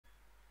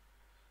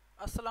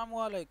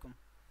अस्सलामुअलैकुम।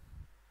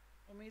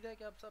 उम्मीद है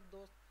कि आप सब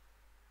दोस्त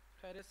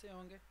खैरियत से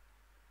होंगे।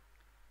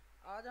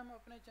 आज हम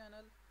अपने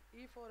चैनल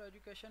ई फॉर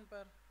एजुकेशन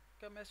पर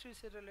केमिस्ट्री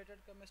से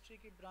रिलेटेड केमिस्ट्री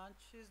की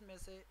ब्रांचेस में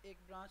से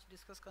एक ब्रांच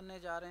डिस्कस करने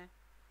जा रहे हैं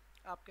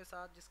आपके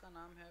साथ, जिसका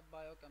नाम है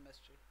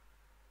बायोकेमिस्ट्री।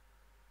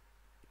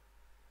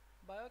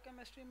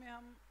 बायोकेमिस्ट्री में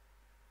हम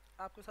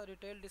आपके साथ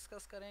डिटेल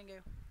डिस्कस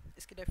करेंगे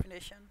इसकी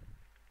डेफिनेशन,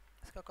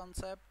 इसका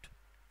कॉन्सेप्ट,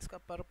 इसका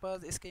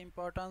पर्पस, इसकी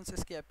इम्पोर्टेंस,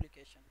 इसकी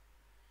एप्लीकेशन।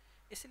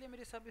 इसलिए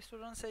मेरी सब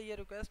स्टूडेंट्स से ये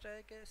रिक्वेस्ट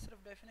है कि सिर्फ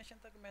डेफिनेशन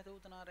तक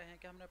महदूद ना रहें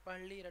कि हमने पढ़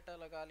ली, रटा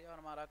लगा लिया और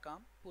हमारा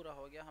काम पूरा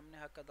हो गया, हमने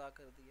हक अदा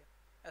कर दिया।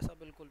 ऐसा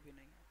बिल्कुल भी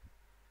नहीं है।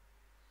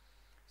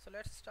 So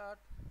let's start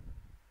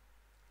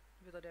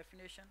with the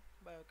definition.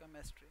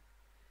 Biochemistry.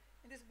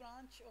 In this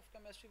branch of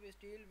chemistry we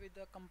deal with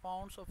the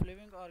compounds of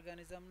living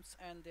organisms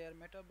and their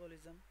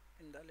metabolism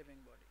in the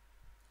living body.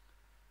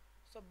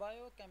 So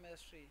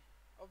biochemistry,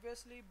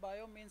 obviously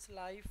bio means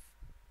life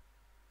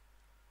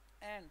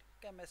and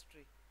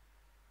chemistry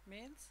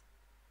means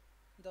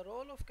the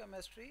role of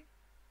chemistry,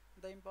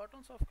 the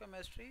importance of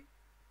chemistry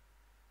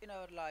in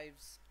our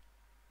lives,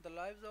 the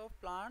lives of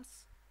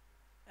plants,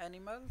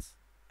 animals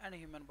and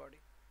human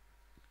body.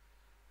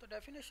 तो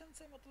definition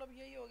से मतलब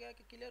यही हो गया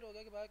कि clear हो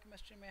गया कि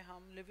बायोकेमिस्ट्री में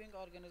हम लिविंग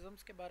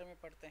ऑर्गेनिजम्स के बारे में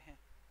पढ़ते हैं।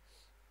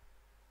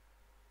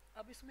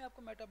 अब इसमें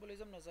आपको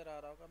मेटाबॉलिज्म नज़र आ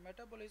रहा होगा।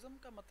 मेटाबॉलिज्म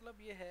का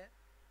मतलब ये है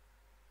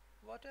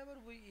what ever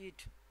we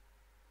eat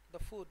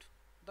the food,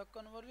 the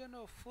conversion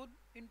of food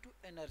into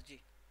energy,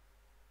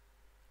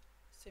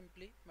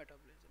 simply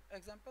metabolism.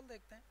 Example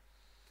देखते हैं।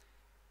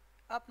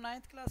 आप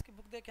 9th क्लास की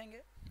बुक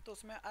देखेंगे तो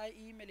उसमें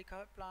IE में लिखा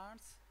है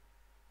प्लांट्स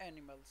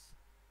एनिमल्स,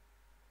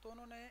 तो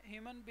उन्होंने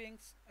ह्यूमन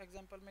बींग्स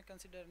एग्जांपल में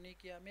कंसिडर नहीं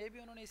किया। मे बी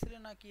उन्होंने इसलिए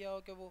ना किया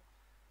हो कि वो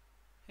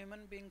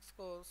ह्यूमन बींग्स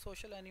को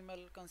सोशल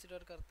एनिमल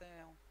कंसिडर करते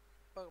हैं,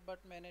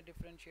 बट मैंने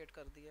डिफ्रेंशिएट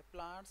कर दिया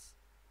plants,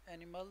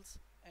 animals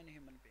and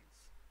human beings.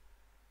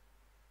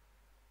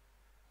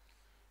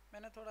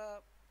 मैंने थोड़ा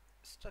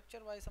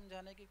स्ट्रक्चर वाइज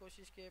समझाने की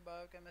कोशिश की है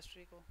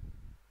बायोकेमिस्ट्री को।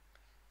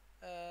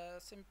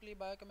 Simply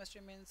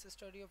biochemistry means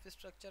study of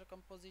structure,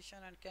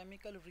 composition and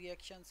chemical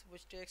reactions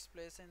which takes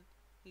place in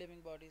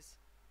living bodies.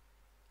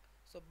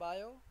 So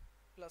bio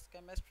plus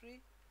chemistry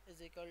is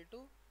equal to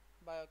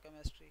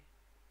biochemistry.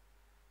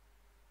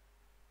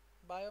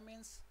 Bio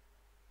means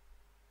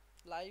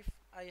life.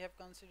 I have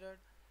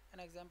considered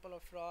an example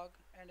of frog,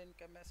 and in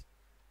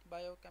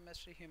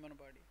biochemistry human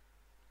body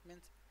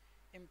means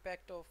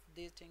impact of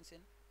these things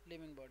in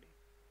living body.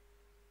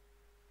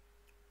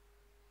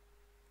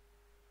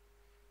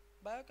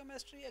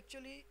 Biochemistry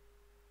actually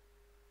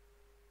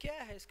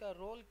क्या है, इसका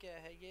role क्या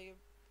है, ये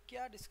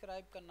क्या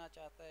describe करना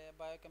चाहता है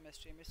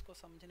बायोकेमिस्ट्री में, इसको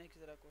समझने की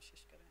ज़रा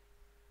कोशिश करें।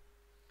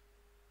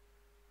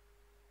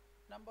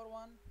 Number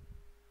 1,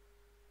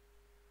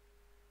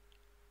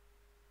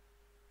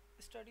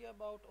 study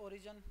about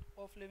origin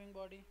of living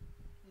body.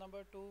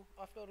 Number 2,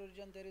 after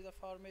origin there is a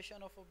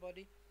formation of a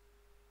body,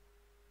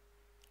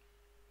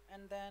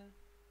 and then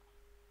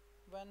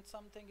when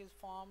something is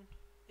formed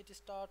it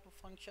start to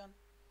function.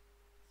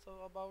 So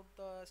about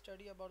the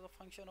study about the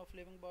function of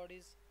living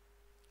bodies.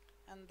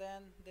 And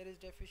then there is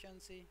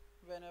deficiency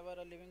whenever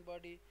a living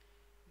body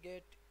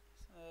get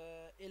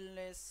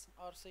illness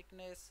or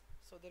sickness.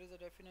 So there is a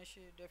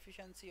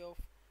deficiency of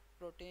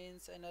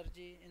proteins,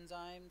 energy,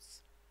 enzymes,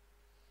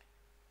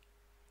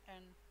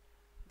 and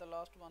the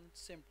last one,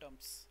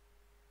 symptoms.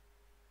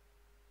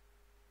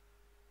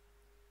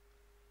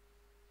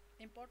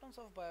 Importance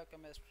of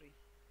biochemistry,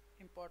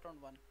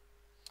 important one.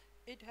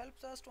 It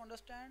helps us to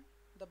understand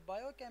the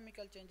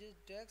biochemical changes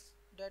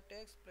that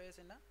takes place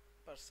in a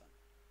person.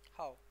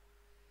 How?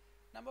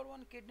 Number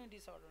 1, kidney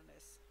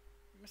disorderness.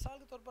 मिसाल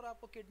के तौर पर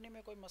आपको kidney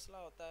में कोई मसला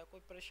होता है, कोई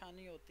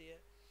परेशानी होती है,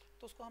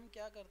 तो उसको हम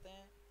क्या करते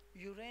हैं,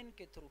 यूरिन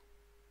के थ्रू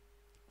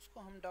उसको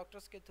हम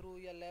डॉक्टर्स के थ्रू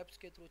या लैब्स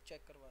के थ्रू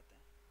चेक करवाते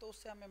हैं, तो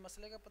उससे हमें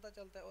मसले का पता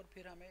चलता है और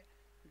फिर हमें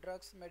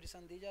ड्रग्स,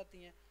 मेडिसिन दी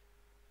जाती हैं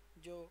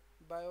जो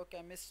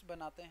बायोकेमिस्ट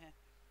बनाते हैं,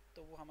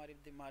 तो वो हमारी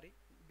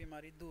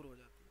बीमारी दूर हो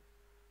जाती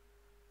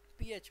है।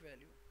 पीएच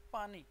वैल्यू,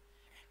 पानी,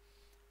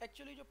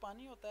 एक्चुअली जो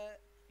पानी होता है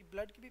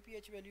ब्लड की भी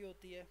पीएच वैल्यू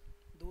होती है,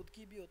 दूध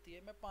की भी होती है।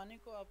 मैं पानी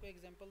को आपको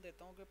एग्जांपल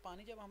देता हूँ कि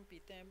पानी जब हम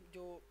पीते हैं,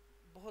 जो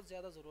बहुत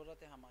ज़्यादा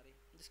ज़रूरत है हमारी,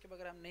 जिसके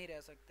बगैर हम नहीं रह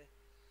सकते,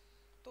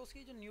 तो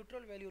उसकी जो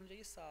न्यूट्रल वैल्यू होनी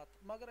चाहिए 7,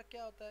 मगर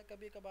क्या होता है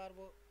कभी कभार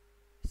वो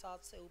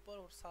 7 से ऊपर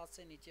और 7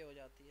 से नीचे हो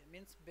जाती है,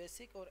 मीन्स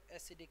बेसिक और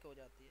एसिडिक हो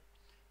जाती है।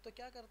 तो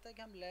क्या करता है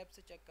कि हम लैब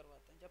से चेक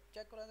करवाते हैं। जब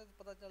चेक करवाते हैं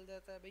तो पता चल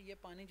जाता है भाई ये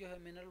पानी जो है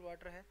मिनरल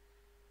वाटर है,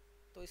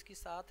 तो इसकी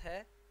 7 है,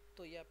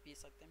 तो ये आप पी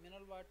सकते हैं।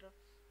 मिनरल वाटर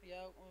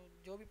या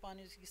जो भी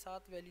पानी इसकी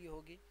 7 वैल्यू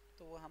होगी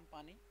तो वो हम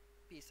पानी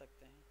पी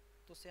सकते हैं,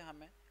 तो उससे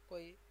हमें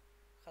कोई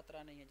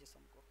ख़तरा नहीं है जिस्म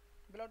को।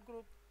 ब्लड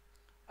ग्रुप,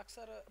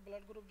 अक्सर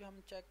ब्लड ग्रुप जो हम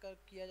चेक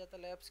किया जाता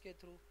है लैब्स के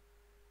थ्रू,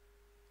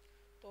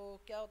 तो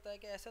क्या होता है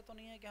कि ऐसा तो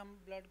नहीं है कि हम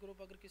ब्लड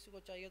ग्रुप अगर किसी को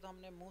चाहिए तो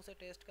हमने मुंह से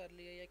टेस्ट कर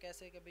लिया या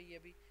कैसे कि भाई ये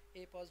भी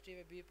A पॉजिटिव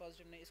है, B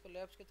पॉजिटिव नहीं, इसको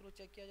लैब्स के थ्रू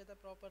चेक किया जाता है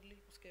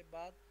प्रॉपरली, उसके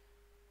बाद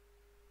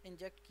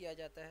इंजेक्ट किया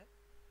जाता है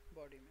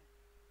बॉडी में।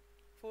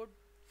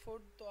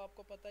 फूड तो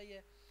आपको पता ही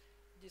है,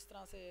 जिस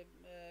तरह से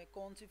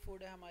कौन सी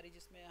फूड है हमारी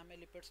जिसमें हमें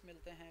लिपिड्स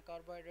मिलते हैं,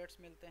 कार्बोहाइड्रेट्स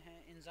मिलते हैं,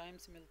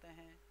 एंजाइम्स मिलते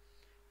हैं,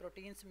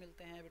 प्रोटीन्स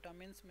मिलते हैं,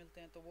 विटामिन्स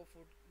मिलते हैं, तो वो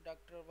फूड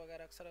डॉक्टर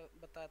वगैरह अक्सर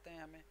बताते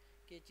हैं हमें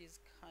कि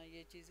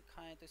ये चीज़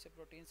खाएं तो इससे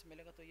प्रोटीन्स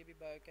मिलेगा। तो ये भी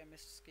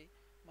बायोकेमिस्ट्स की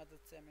मदद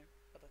से हमें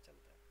पता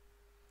चलता है।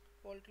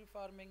 पोल्ट्री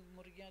फार्मिंग,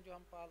 मुर्गियाँ जो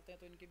हम पालते हैं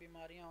तो इनकी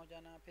बीमारियाँ हो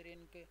जाना, फिर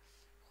इनके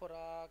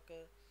खुराक,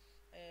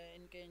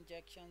 इनके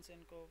इंजेक्शंस,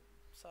 इनको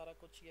सारा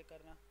कुछ ये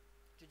करना,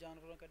 जो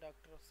जानवरों के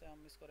डॉक्टर से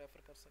हम इसको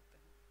रेफ़र कर सकते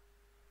हैं।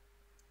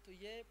 तो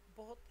ये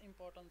बहुत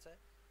इम्पोर्टेंस है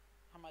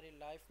हमारी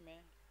लाइफ में,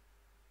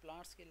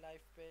 प्लांट्स की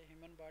लाइफ पे,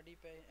 ह्यूमन बॉडी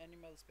पे,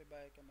 एनिमल्स पे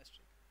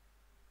बायोकेमिस्ट्री।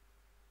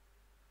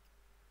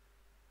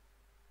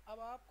 अब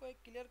आपको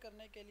एक क्लियर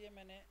करने के लिए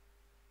मैंने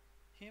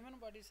ह्यूमन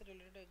बॉडी से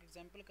रिलेटेड एक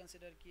एग्जांपल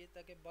कंसिडर किए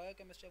ताकि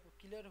बायोकेमिस्ट्री आपको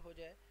क्लियर हो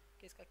जाए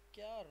कि इसका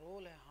क्या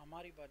रोल है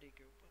हमारी बॉडी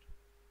के ऊपर।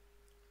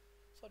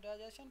 सो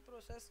डाइजेशन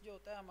प्रोसेस जो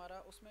होता है हमारा,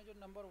 उसमें जो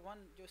नंबर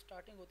 1 जो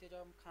स्टार्टिंग होती है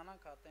जब हम खाना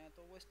खाते हैं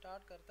तो वो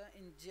स्टार्ट करता है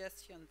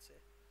इंजेशन से।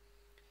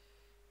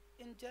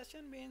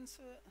 Ingestion means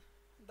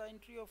the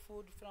entry of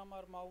food from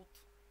our mouth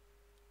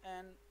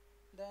and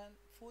then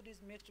food is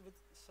mixed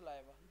with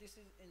saliva. This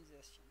is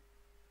ingestion.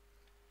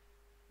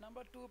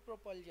 Number 2,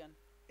 propulsion.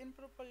 In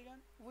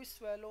propulsion we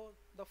swallow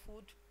the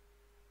food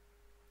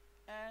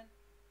and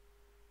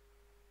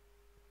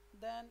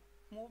then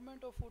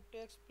movement of food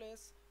takes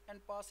place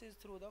and passes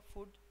through the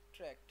food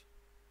tract.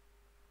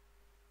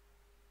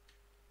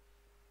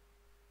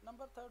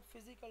 Number 3,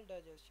 physical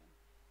digestion.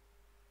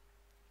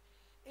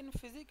 In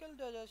physical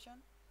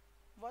digestion,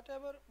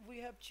 whatever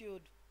we have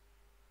chewed,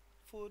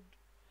 food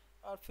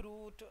or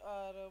fruit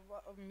or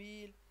a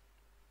meal,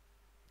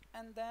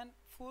 and then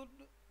food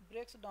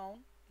breaks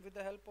down with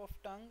the help of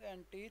tongue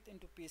and teeth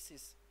into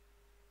pieces.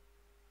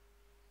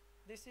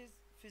 This is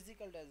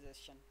physical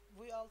digestion.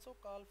 We also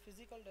call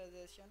physical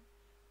digestion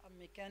a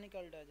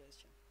mechanical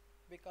digestion.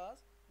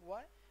 Because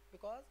why?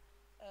 Because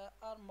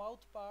our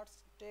mouth parts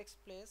takes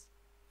place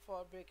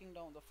for breaking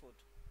down the food.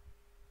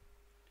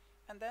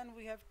 And then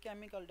we have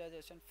chemical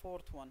digestion,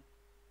 fourth one.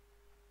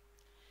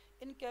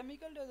 In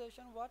chemical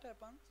digestion, what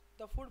happens?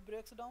 The food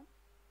breaks down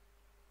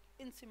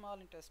in small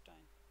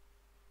intestine.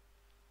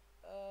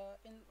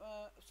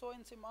 So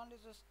in small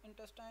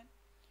intestine,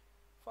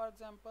 for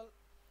example,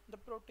 the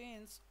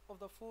proteins of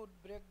the food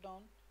break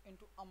down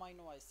into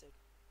amino acid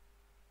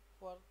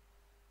for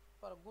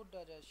a good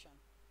digestion.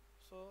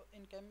 So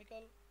in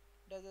chemical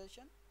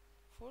digestion,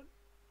 food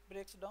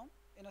breaks down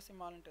in a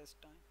small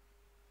intestine.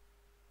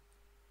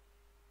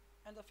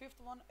 And the fifth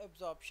one,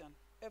 absorption.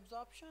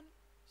 Absorption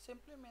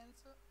simply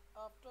means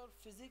after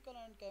physical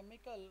and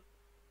chemical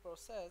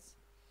process,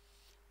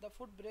 the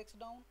food breaks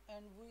down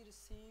and we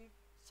receive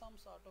some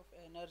sort of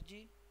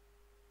energy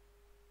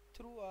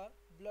through our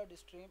blood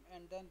stream,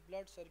 and then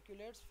blood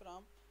circulates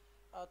from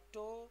our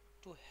toe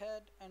to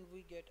head and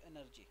we get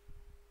energy.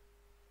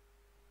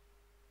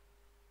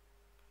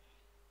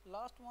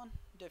 Last one,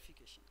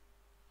 defecation.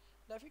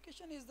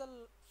 Defecation is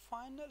the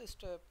final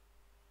step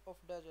of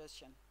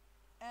digestion,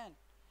 and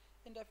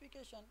in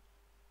defecation,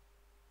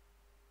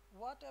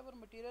 whatever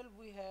material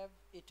we have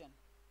eaten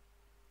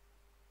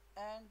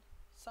and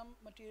some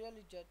material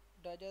is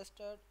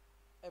digested,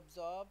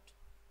 absorbed,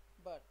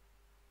 but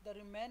the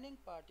remaining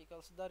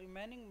particles, the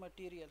remaining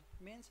material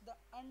means the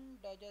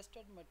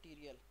undigested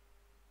material,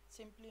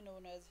 simply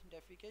known as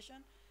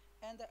defecation,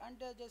 and the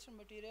undigested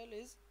material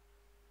is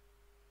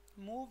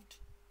moved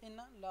in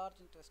a large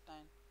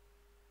intestine.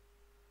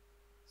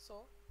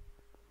 So